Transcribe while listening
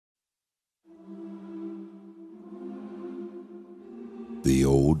The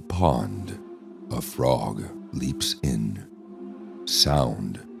old pond, a frog leaps in,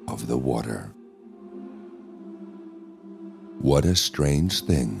 sound of the water. What a strange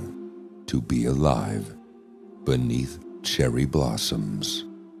thing to be alive beneath cherry blossoms.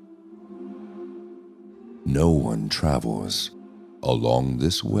 No one travels along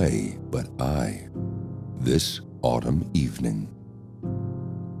this way but I, this autumn evening.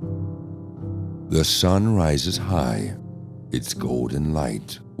 The sun rises high, its golden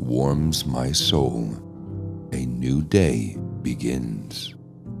light warms my soul. A new day begins.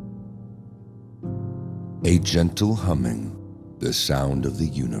 A gentle humming, the sound of the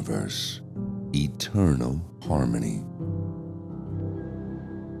universe, eternal harmony.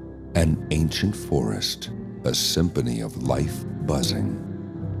 An ancient forest, a symphony of life buzzing,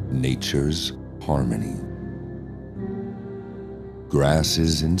 nature's harmony.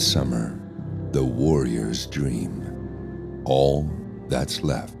 Grasses in summer, the warrior's dream, all that's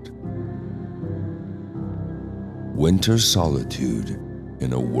left. Winter's solitude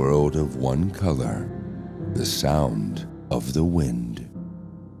in a world of one color, the sound of the wind.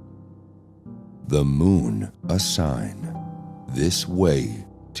 The moon a sign, this way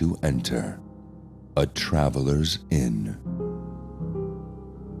to enter, a traveler's inn.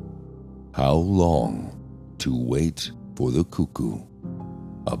 How long to wait for the cuckoo?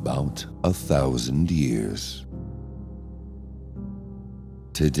 About 1,000 years.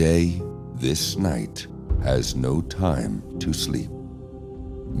 Today, this night, has no time to sleep.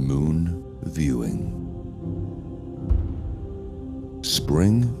 Moon viewing.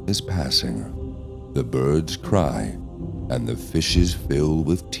 Spring is passing, the birds cry, and the fishes fill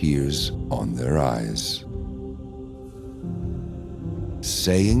with tears on their eyes.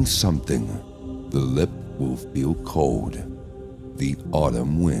 Saying something, the lip will feel cold, the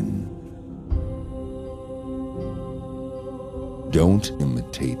autumn wind. Don't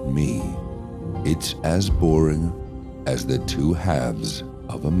imitate me, it's as boring as the two halves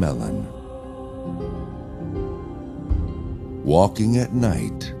of a melon. Walking at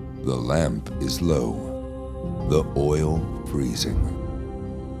night, the lamp is low, the oil freezing.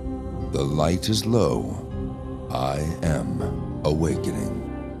 The light is low, I am awakening.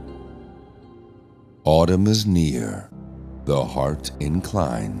 Autumn is near, the heart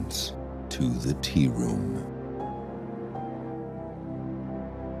inclines to the tea room.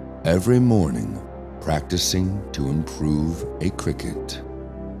 Every morning, practicing to improve a cricket.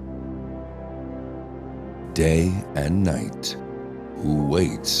 Day and night, who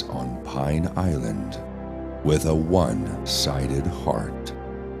waits on Pine Island with a one-sided heart.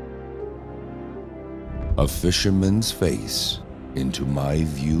 A fisherman's face into my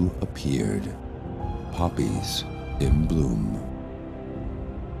view appeared, poppies in bloom.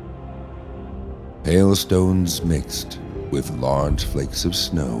 Hailstones mixed with large flakes of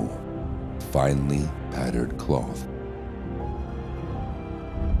snow, finely patterned cloth.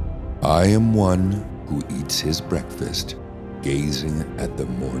 I am one who eats his breakfast, gazing at the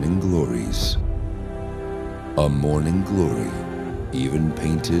morning glories. A morning glory, even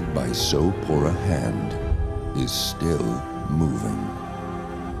painted by so poor a hand, is still moving.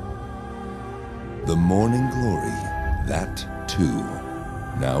 The morning glory, that too,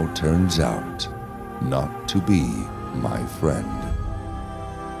 now turns out not to be my friend.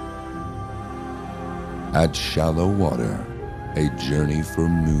 At shallow water, a journey for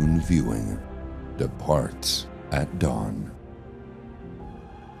moon viewing departs at dawn.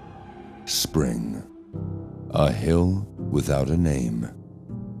 Spring, a hill without a name,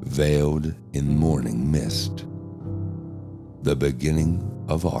 veiled in morning mist. The beginning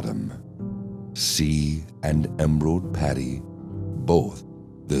of autumn, sea and emerald paddy, both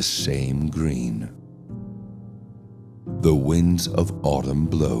the same green. The winds of autumn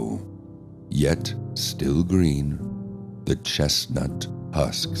blow, yet still green, the chestnut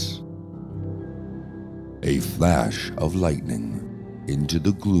husks. A flash of lightning, into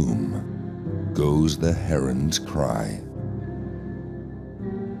the gloom goes the heron's cry.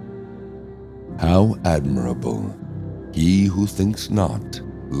 How admirable, he who thinks not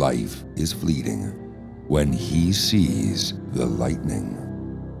life is fleeting when he sees the lightning.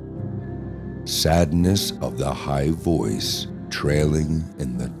 Sadness of the high voice trailing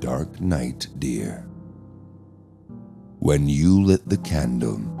in the dark night, dear. When you lit the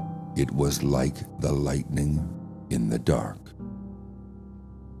candle, it was like the lightning in the dark.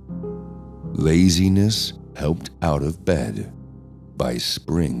 Laziness helped out of bed by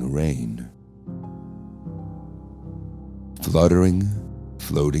spring rain. Fluttering,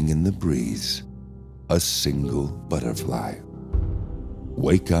 floating in the breeze, a single butterfly.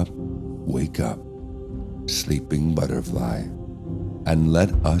 Wake up, sleeping butterfly. and let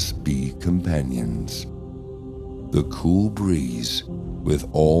us be companions. The cool breeze with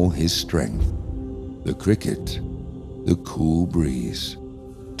all his strength, the cricket, the cool breeze,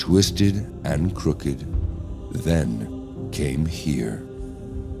 twisted and crooked, then came here.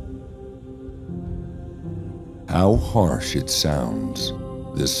 How harsh it sounds,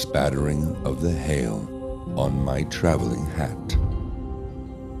 the spattering of the hail on my traveling hat.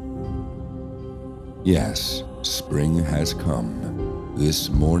 Yes, spring has come. This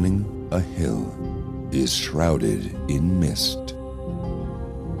morning a hill is shrouded in mist.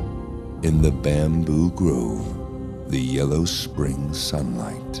 In the bamboo grove, the yellow spring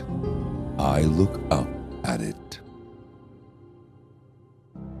sunlight, I look up at it.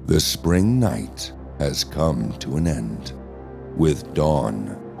 The spring night has come to an end, with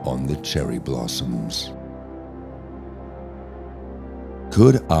dawn on the cherry blossoms.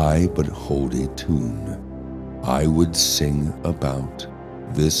 Could I but hold a tune, I would sing about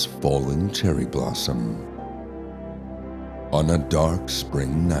this falling cherry blossom. On a dark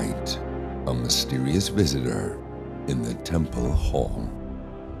spring night, a mysterious visitor in the temple hall.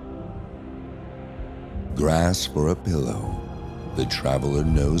 Grass for a pillow, the traveler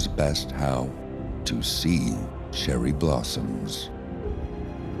knows best how to see cherry blossoms.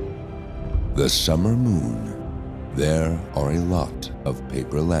 The summer moon, there are a lot of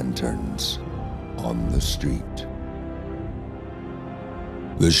paper lanterns on the street.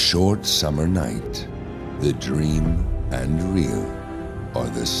 The short summer night, the dream and real are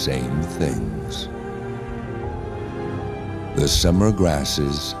the same things. The summer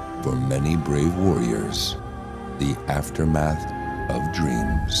grasses for many brave warriors, the aftermath of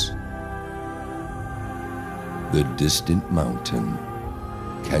dreams. The distant mountain,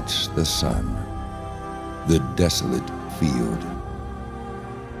 catch the sun, the desolate field.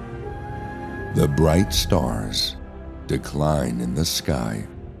 The bright stars decline in the sky,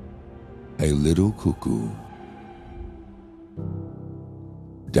 a little cuckoo.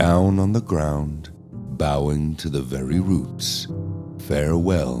 Down on the ground, bowing to the very roots,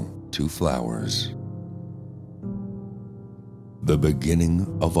 farewell to flowers. The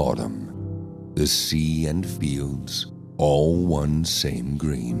beginning of autumn, the sea and fields, all one same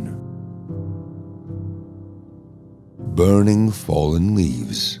green. Burning fallen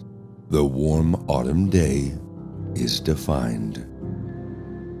leaves, the warm autumn day is defined.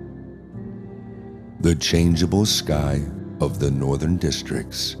 The changeable sky of the northern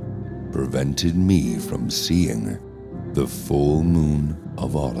districts prevented me from seeing the full moon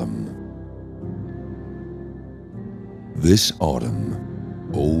of autumn. This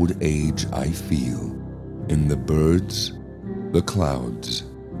autumn, old age I feel in the birds, the clouds.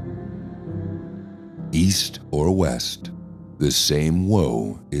 East or west, the same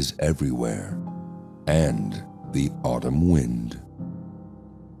woe is everywhere, and the autumn wind.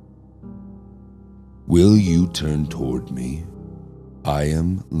 Will you turn toward me? I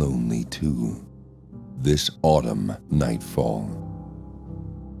am lonely too, this autumn nightfall.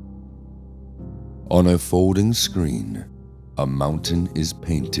 On a folding screen, a mountain is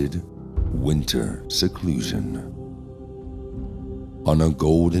painted, winter seclusion. On a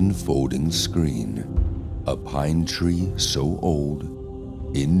golden folding screen, a pine tree so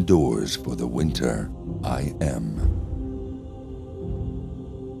old, indoors for the winter I am.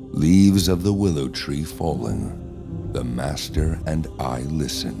 Leaves of the willow tree falling, the master and I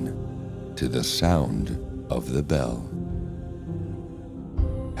listen to the sound of the bell.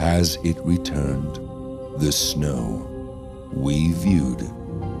 Has it returned, the snow we viewed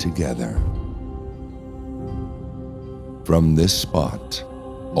together? From this spot,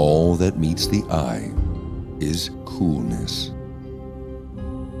 all that meets the eye is coolness.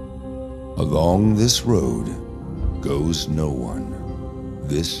 Along this road goes no one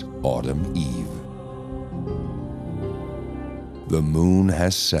this autumn eve. The moon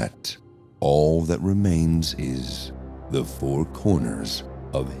has set, all that remains is the four corners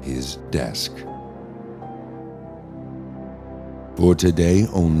of his desk. For today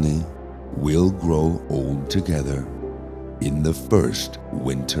only, we'll grow old together in the first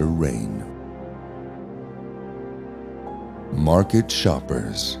winter rain. Market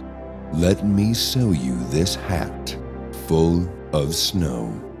shoppers, let me sew you this hat full of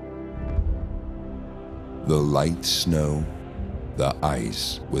snow. The light snow, the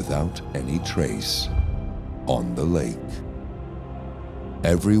ice without any trace on the lake.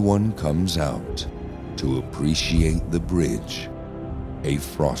 Everyone comes out to appreciate the bridge, a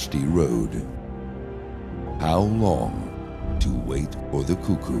frosty road. How long to wait for the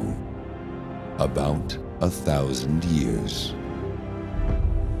cuckoo? About 1,000 years.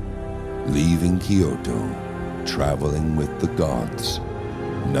 Leaving Kyoto, traveling with the gods,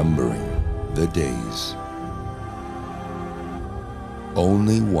 numbering the days.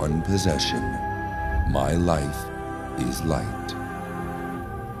 Only one possession, my life is light.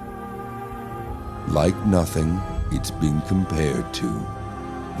 Like nothing it's been compared to,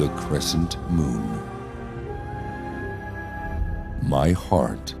 the crescent moon. My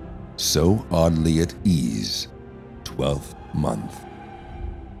heart so oddly at ease, 12th month.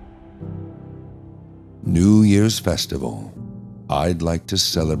 New Year's Festival, I'd like to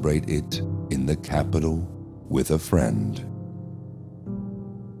celebrate it in the capital with a friend.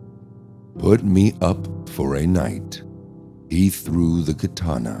 Put me up for a night, he threw the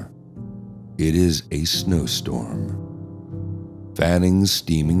katana. It is a snowstorm. Fanning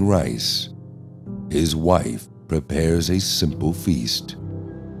steaming rice, his wife prepares a simple feast.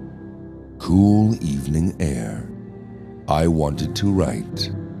 Cool evening air, I wanted to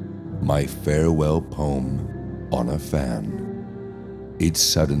write my farewell poem on a fan. It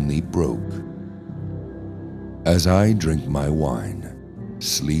suddenly broke. As I drink my wine,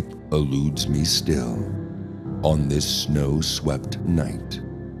 sleep eludes me still on this snow-swept night.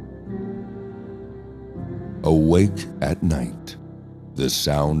 Awake at night, the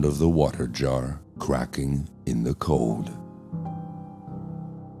sound of the water jar cracking in the cold.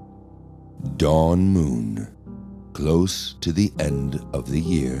 Dawn moon, close to the end of the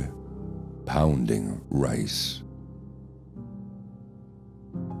year, pounding rice.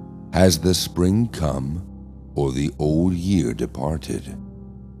 Has the spring come or the old year departed,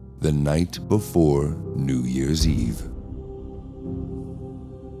 the night before New Year's Eve?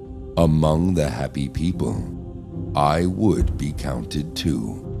 Among the happy people, I would be counted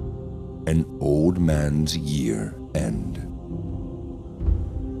too, an old man's year end.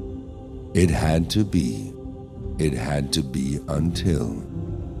 It had to be until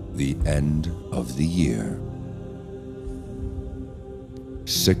the end of the year.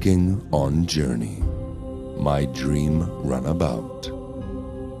 Sicking on journey, my dream run about,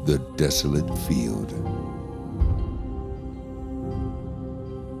 the desolate field,